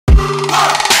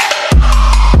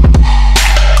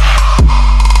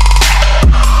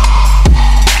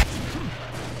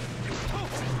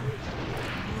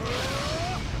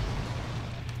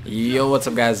what's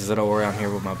up guys, it's EdoOreo. I'm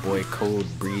here with my boy Cold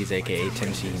Breeze aka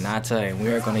Tenchi Hinata, and we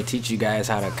are going to teach you guys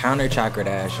how to counter Chakra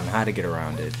Dash and how to get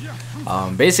around it.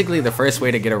 Basically the first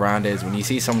way to get around it is when you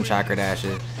see someone Chakra Dash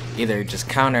it, either just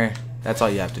counter, that's all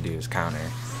you have to do is counter.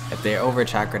 If they're over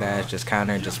Chakra Dash, just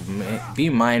counter, just be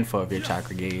mindful of your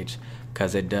Chakra gauge,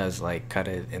 because it does like cut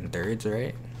it in thirds,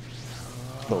 right?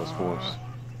 Lowest force.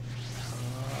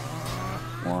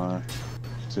 1,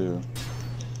 2,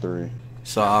 3.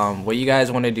 So what you guys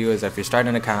want to do is if you're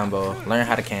starting a combo, learn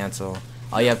how to cancel.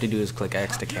 All you have to do is click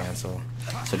X to cancel.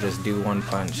 So just do one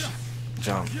punch,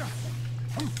 jump.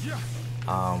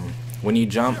 When you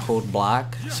jump, hold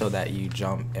block so that you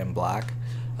jump and block.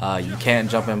 You can't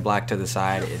jump and block to the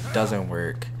side. It doesn't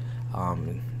work.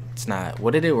 It's not.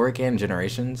 What did it work in?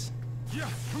 Generations?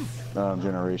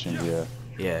 Generations, yeah.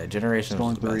 Yeah, Generations.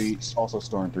 Storm 3, also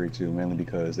Storm 3 too, mainly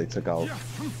because they took out.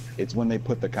 It's when they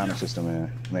put the counter system in,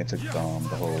 and they took the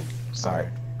whole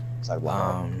side block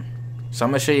out. So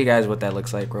I'm gonna show you guys what that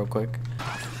looks like real quick.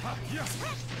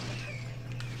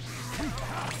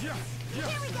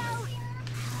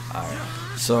 Alright,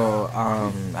 so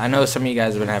I know some of you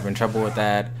guys have been having trouble with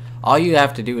that. All you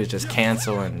have to do is just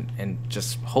cancel and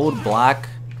just hold block.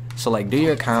 So like do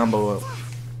your combo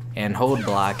and hold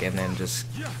block and then just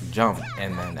jump,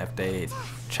 and then if they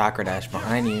Chakra Dash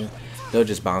behind you, they'll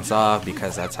just bounce off,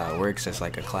 because that's how it works. It's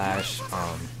like a clash.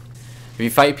 If you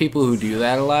fight people who do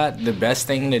that a lot, the best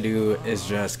thing to do is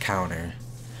just counter.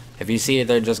 If you see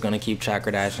they're just gonna keep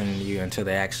Chakra Dashing you until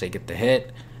they actually get the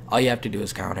hit, all you have to do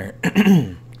is counter.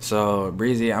 So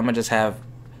Breezy, we're just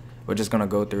gonna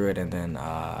go through it, and then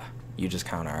you just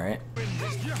counter, alright? So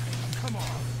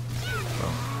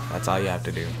that's all you have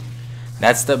to do.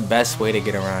 That's the best way to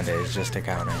get around it, is just to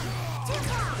counter.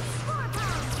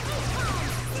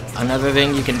 Another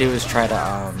thing you can do is try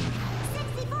to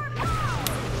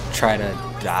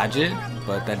dodge it,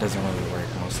 but that doesn't really work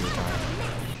most of the time.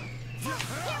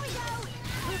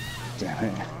 Damn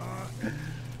it.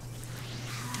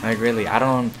 Like really,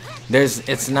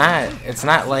 it's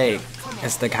not like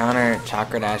it's the counter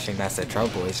Chakra Dashing that's the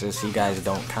trouble. It's just you guys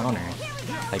don't counter.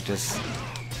 Like just.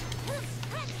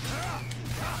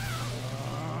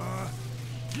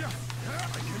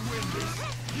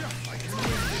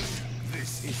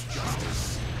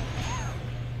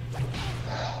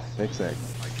 Fix it.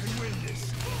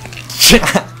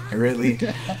 Really?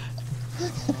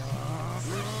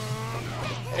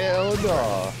 Hell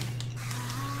no.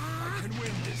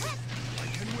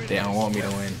 They don't want me to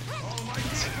win.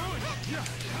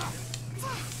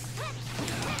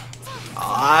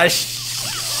 Ah,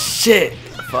 shit.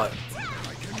 Fuck.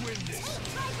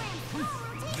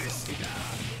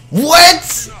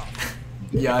 What?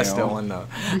 Yeah, I still won though.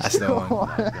 I still won.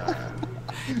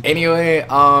 Anyway,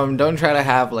 don't try to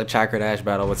have like Chakra Dash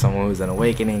battle with someone who's an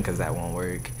awakening, because that won't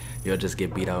work. You'll just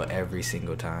get beat out every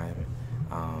single time.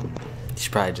 You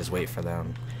should probably just wait for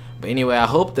them. But anyway, I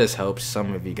hope this helps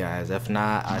some of you guys. If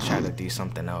not, I'll try to do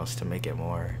something else to make it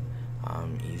more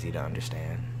easy to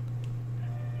understand.